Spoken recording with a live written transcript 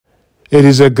It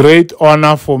is a great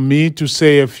honor for me to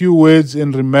say a few words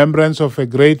in remembrance of a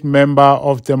great member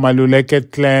of the Maluleke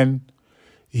clan,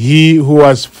 he who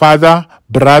was father,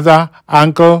 brother,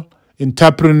 uncle,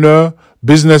 entrepreneur,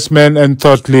 businessman, and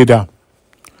thought leader,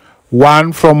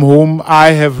 one from whom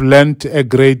I have learnt a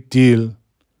great deal.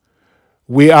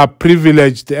 We are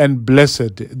privileged and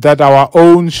blessed that our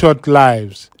own short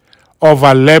lives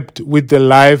overlapped with the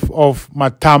life of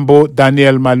Mathambu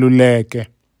Daniel Maluleke.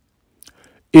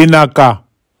 Inaka,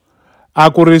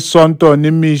 akuri sonto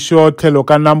ni misho tlhelo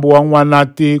ka nambu wa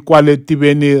N'wanati kwale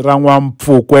tiveni ra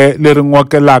N'wampfukwe leri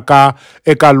ng'okelaka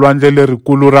eka lwandle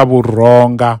lerikulu ra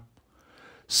Vurhonga.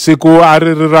 Siku a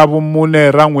ri ri ra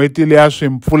vumune ra n'hweti leya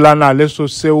swimpfulana leswo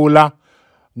sewula,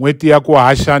 n'hweti ya ku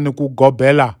haxa ni ku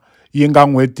gobela yi nga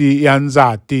n'hweti ya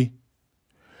Ndzati.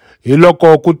 Hi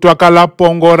loko ku twakala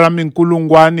pongo ra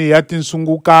minkulungwani ya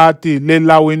tinsungukati le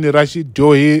lawini ra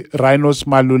xidyohi Rhinos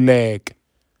Maluleke.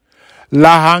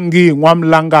 Laha ngi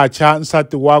N'wamlangacha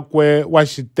nsati wakwe wa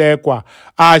xitekwa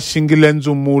a xingile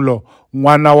ndzumulo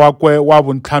n'wana wakwe wa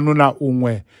vuntlhanu na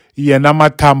un'we yena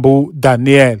Mathambu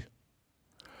Daniel.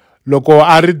 Loko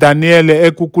a ri Daniel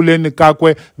ekukuleni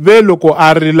kakwe ve loko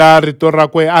a rila rito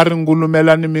rakwe a ri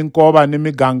ngulumela ni minkova ni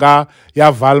miganga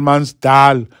ya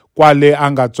Valmansdal kwale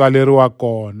a nga tswaleriwa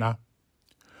kona.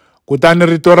 Kutani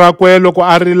rito rakwe loko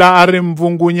a rila a ri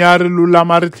mvungunya ri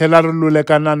lulama ri tlhela ri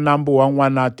luleka na nambu wa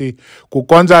N'wanati ku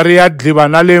kondza ri ya dliva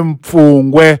na le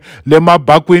Mpfungwe le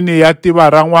mabakwini ya tiva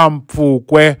ra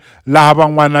N'wampfukwe laha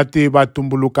Van'wanati va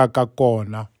tumbulukaka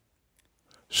kona.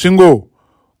 Swingo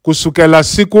kusukela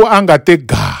siku a nga te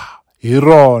ga hi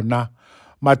rona,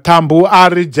 Mathambu a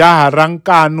ri jaha ra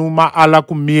nkanu maala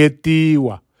ku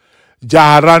miyetiwa,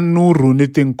 jaha ra nurhu ni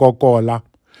tinkokola.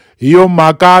 Hi yo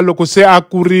mhaka loko se a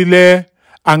kurile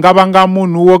a nga vanga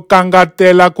munhu wo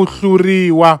kangatela ku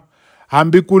hluriwa,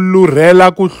 hambi ku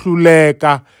lurhela ku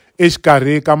hluleka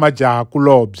exikarhi ka majaha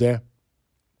kulobye.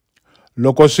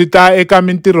 Loko swi ta eka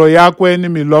mintirho yakwe ni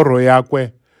milorho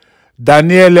yakwe,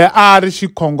 Daniel a ri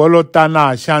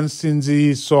xikhongolotana xa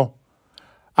nsindziso,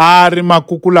 a ri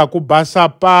makukula ku basa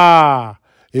pa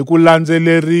hi ku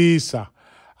landzelerisa.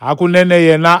 Hakunene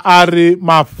yena a ri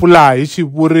mafula hi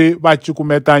xivuri va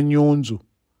cukumeta nyundzu.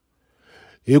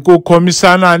 Hi ku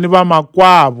khomisana ni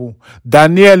vamakwavo,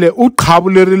 Daniel u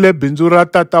qhavulerile bindzu ra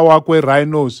tata wakwe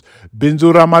Rhinos,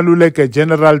 bindzu ra Maluleke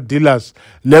General Dealers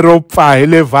lero pfa hi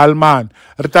le Valman,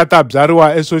 ri tata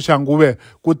byariwa eSoshanguve,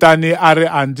 kutani a ri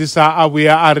andzisa a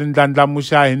vuya a ri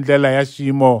ndlandlamuxa hi ndlela ya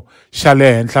xiyimo xa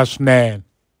le henhla swinene.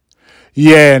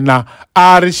 Yena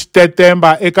a ri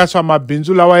xitetemba eka swa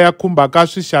mabindzu lawa ya khumbaka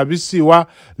swixavisiwa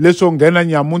leswo nghena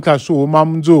nyamuntlha swi huma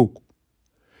mundzuku.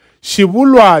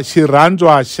 Xivulwa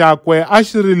xirhandzwa xakwe a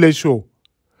xi ri lexo,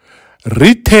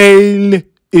 retail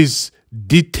is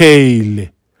detail,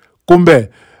 kumbe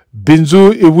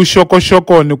bindzu i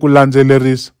vuxokoxoko ni ku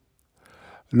landzelerisa.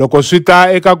 Loko swi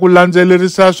ta eka ku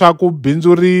landzelerisa swa ku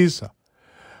bindzurisa,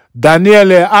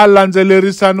 Daniel a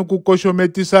landzelerisa ni ku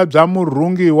koxometisa bya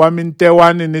murhungi wa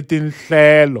mintewani ni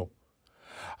tinhlelo.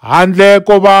 Handle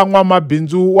ko va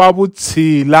n'wamabindzu wa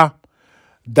vutshila,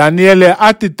 Daniel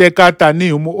a ti teka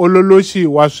tanihi muololoxi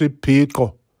wa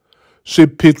swiphiqo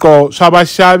swa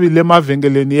vaxavi le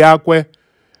mavhengeleni yakwe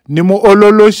ni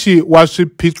muololoxi wa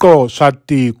swiphiqo swa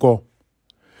tiko.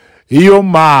 Hi yo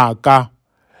mhaka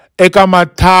eka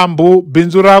Mathambu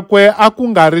bindzu rakwe a ku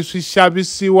nga ri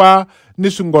swixavisiwa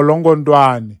ni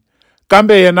swingolongondwani,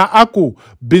 kambe yena a ku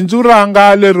bindzu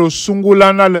ranga lero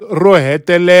sungula na ro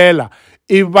hetelela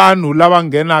i vanhu lava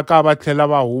nghenaka va tlhela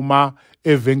va huma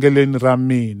evhengeleni ra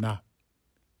mina.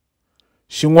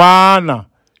 Xin'wana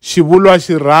xivulwa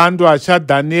xirhandzwa xa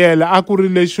Daniel a ku ri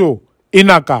lexo,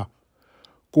 inaka,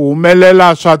 ku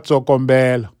humelela swa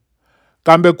tsokombela,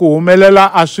 kambe ku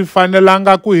humelela a swi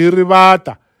fanelanga ku hi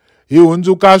rivata hi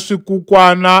hundzuka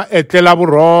swikukwana etlela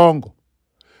vurhongo.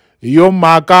 Hi yo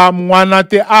mhaka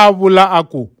N'wanati a vula a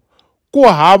ku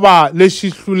hava lexi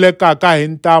hlulekaka hi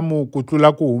ntamu ku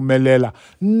tlula ku humelela.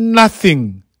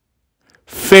 Nothing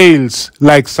fails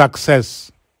like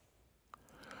success.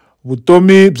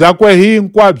 Vutomi byakwe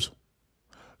hinkwabyo,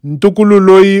 ntukulu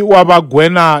loyi wa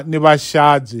vagwena ni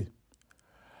vaxadzi,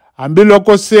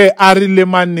 hambiloko se a ri le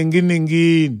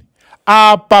maninginingini,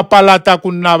 a papalata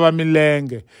ku nava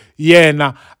milenge,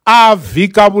 yena a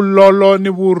vhika vulolo ni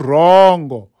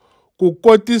vurhongo ku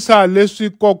kotisa leswi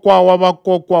kokwa wa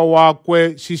vakokwa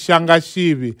wakwe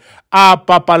Xixangaxivi a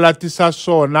papalatisa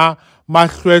swona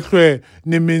mahlwehlwe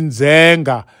ni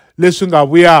mindzenga leswi nga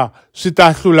vuya swi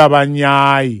ta hlula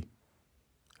vanyayi.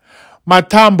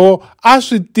 Mathambu a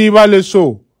swi tiva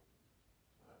leswo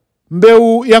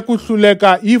Mbewu ya ku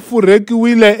hluleka yi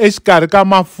furhekiwile exikarhi ka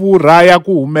mafurha ya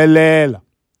ku humelela.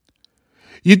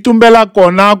 Yi tumbela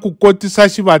kona ku kotisa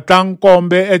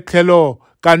xivatlankombe etlhelo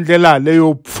ka ndlela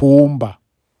leyo pfhumba.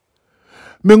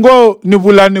 Mingo ni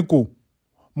vula ni ku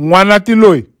n'wanati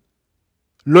loyi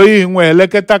hi n'wi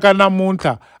heleketaka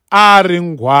namuntlha a ri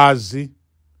nghwazi.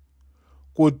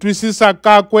 Ku twisisa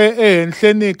kakwe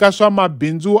ehenhleni ka swa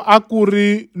mabindzu a ku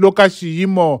ri lo ka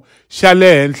xiyimo xa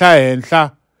le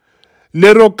henhla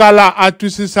lero kala a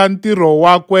twisisa ntirho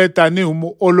wakwe tanihi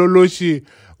muololoxi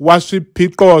wa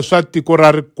swiphiqo swa tiko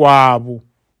ra rikwavo.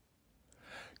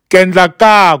 Kendla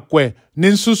kakwe ni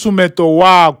nsusumeto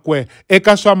wakwe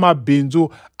eka swa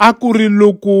mabindzu a ku ri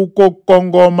loku ko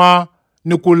kongoma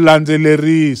ni ku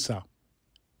landzelerisa.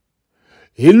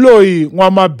 Hi loyi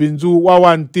n'wamabindzu wa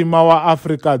wantima wa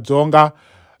Afrika-Dzonga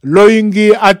loyi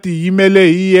ngi a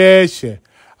tiyimele hi yexe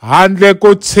handle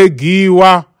ko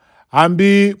tshegiwa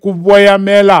hambi ku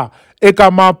voyamela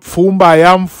eka mapfhumba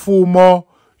ya mfumo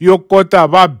yo kota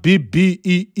va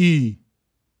BBEE.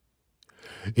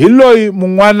 Hi loyi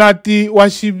mun'wanati wa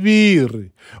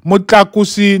xiviri,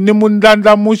 mutlakusi ni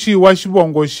mundlandlamuxi wa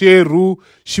xivongo xerhu,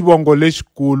 xivongo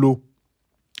lexikulu.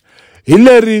 Hi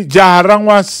leri jaha ra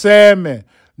n'waseme,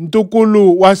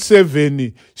 ntukulu wa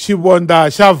 7,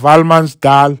 xivonda xa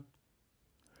Valmansdal.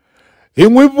 Hi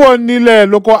n'wi vonile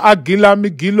loko a gila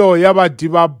migilo ya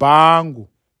vadiva bangu.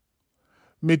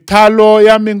 Mithalo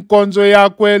ya minkondzo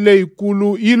yakwe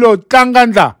leyikulu yi lo tlanga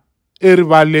ndla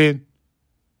erivaleni.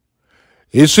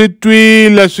 Hi swi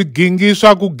twile swigingi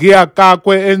swa ku giya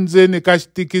kakwe endzeni ka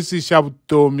xitikisi xa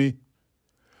vutomi.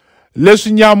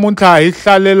 Leswi nyamuntlha hi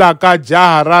hlalelaka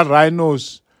jaha ra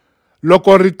Rhinos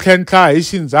loko ri tlhentlha hi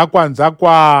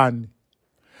xindzhakwandzhakwani.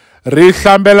 Ri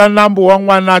hlambela nambu wa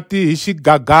n'wanati hi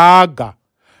xigagaga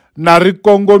na ri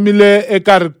kongomile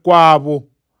eka rikwavo,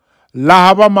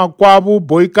 laha vamakwavo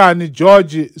Boyikani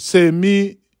George,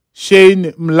 Semi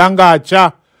Shane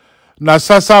Mlangacha na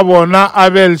sasavona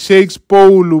Abel Shakes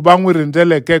Paul va n'wi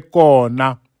rindzeleke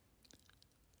kona.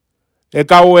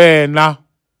 Eka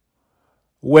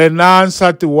wena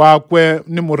nsati wakwe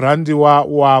ni murhandziwa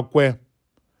wakwe,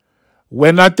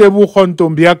 wena Tebogo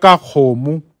ntombi ya ka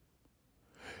Kgomo,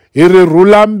 hi ri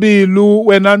rhula mbilu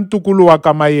wena ntukulu wa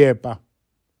ka Mayepa.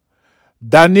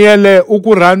 Daniele u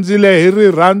ku rhandzile hi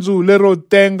rirhandzu lero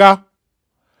tenga,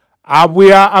 a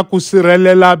vuya a ku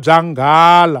sirhelela bya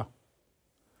nghala.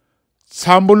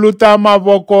 Tshambuluta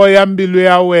mavoko ya mbilu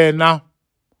ya wena,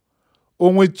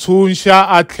 u n'wi tshunxa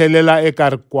a tlhelela eka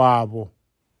rikwavo.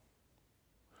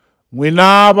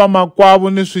 N'wina vamakwavo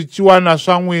ni swiciwana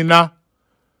swa n'wina,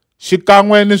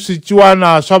 xikan'we ni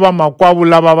swiciwana swa vamakwavo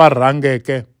lava va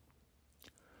rhangeke,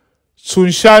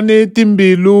 tshunxani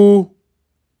timbilu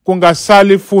ku nga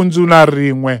sali fundzu na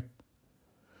rin'we.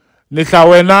 Ni hla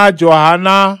wena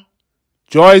Johana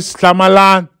Joyce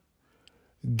Hlamalani,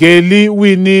 Geli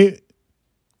Winnie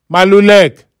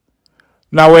Maluleke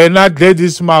na wena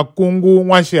Gladys Makungu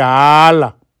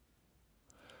N'waxihala.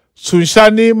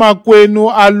 Tshunxani makwenu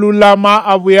a lulama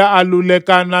a vuya a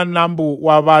luleka na nambu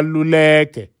wa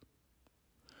Valuleke.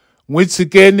 N'wi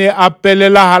tshikeni a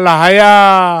pelela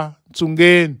halahaya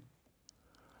ntsungeni,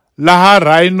 laha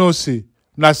Rhinos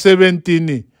na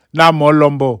 17 na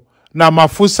Mholombo na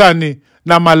Mafusani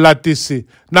na Malatisi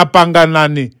na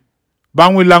Panganani va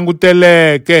n'wi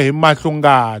languteleke hi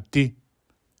mahlongati.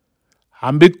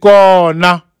 Hambi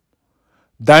kona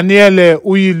Daniele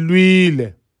u yi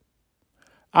lwile.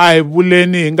 A hi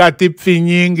vuleni hi nga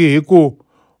tipfinyingi hi ku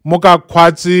muka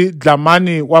Khwatsi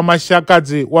Dlamani wa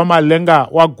Maxakadzi wa Malenga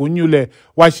wa Gunyule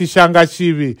wa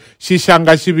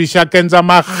Xixangaxivi xa kendza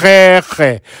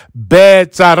makhekhe,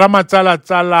 betsa ra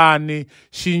matsalatsalani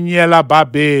xi nyela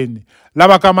babeni,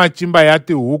 lava ka macimba ya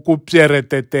tihuku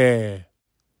pyeretete.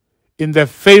 In the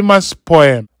famous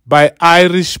poem by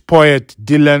Irish poet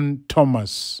Dylan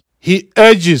Thomas, he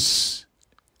urges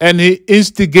and he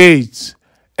instigates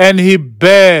and he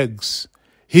begs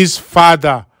his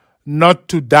father not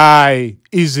to die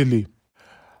easily.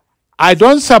 I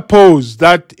don't suppose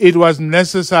that it was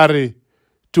necessary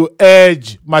to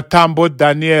urge Mathambu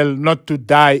Daniel not to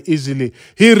die easily.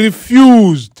 He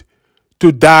refused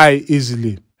to die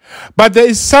easily. But there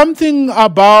is something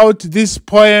about this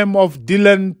poem of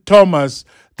Dylan Thomas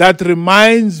that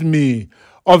reminds me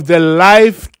of the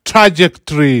life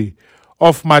trajectory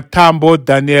of Mathambu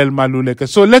Daniel Maluleke.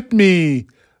 So let me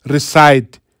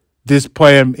recite this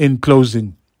poem in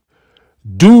closing.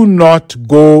 Do not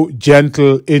go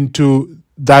gentle into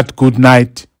that good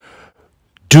night.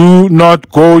 Do not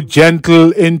go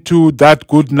gentle into that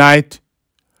good night.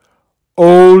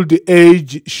 Old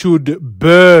age should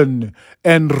burn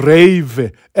and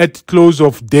rave at close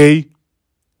of day.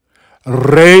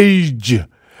 rage,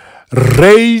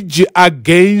 rage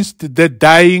against the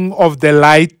dying of the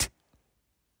light.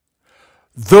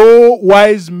 Though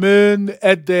wise men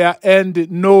at their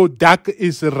end know dark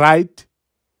is right,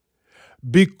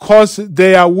 because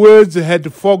their words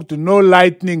had fogged no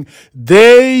lightning,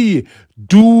 they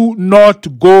do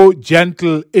not go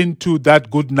gentle into that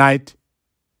good night.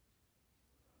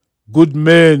 Good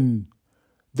men,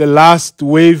 the last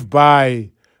wave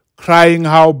by, crying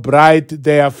how bright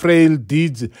their frail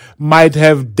deeds might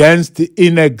have danced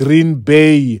in a green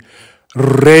bay.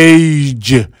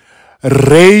 Rage,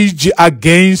 rage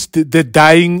against the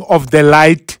dying of the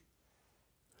light.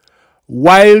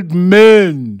 Wild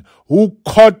men who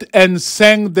caught and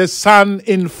sang the sun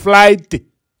in flight,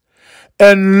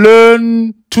 and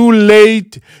learned too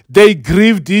late they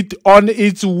grieved it on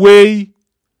its way.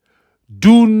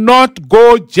 Do not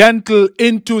go gentle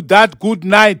into that good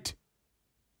night.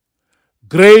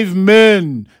 Grave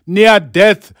men near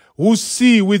death who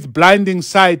see with blinding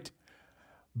sight,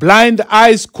 blind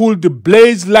eyes could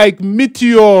blaze like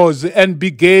meteors and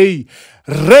be gay.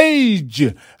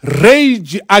 Rage,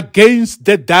 rage against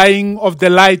the dying of the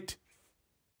light.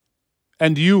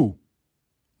 And you,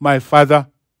 my father,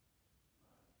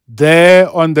 there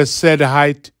on the sad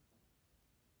height,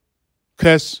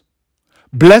 curse,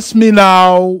 bless me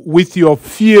now with your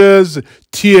fears,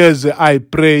 tears, I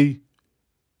pray.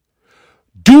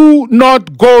 Do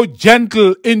not go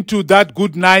gentle into that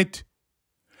good night.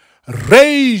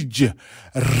 Rage,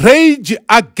 rage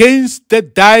against the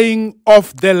dying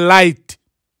of the light.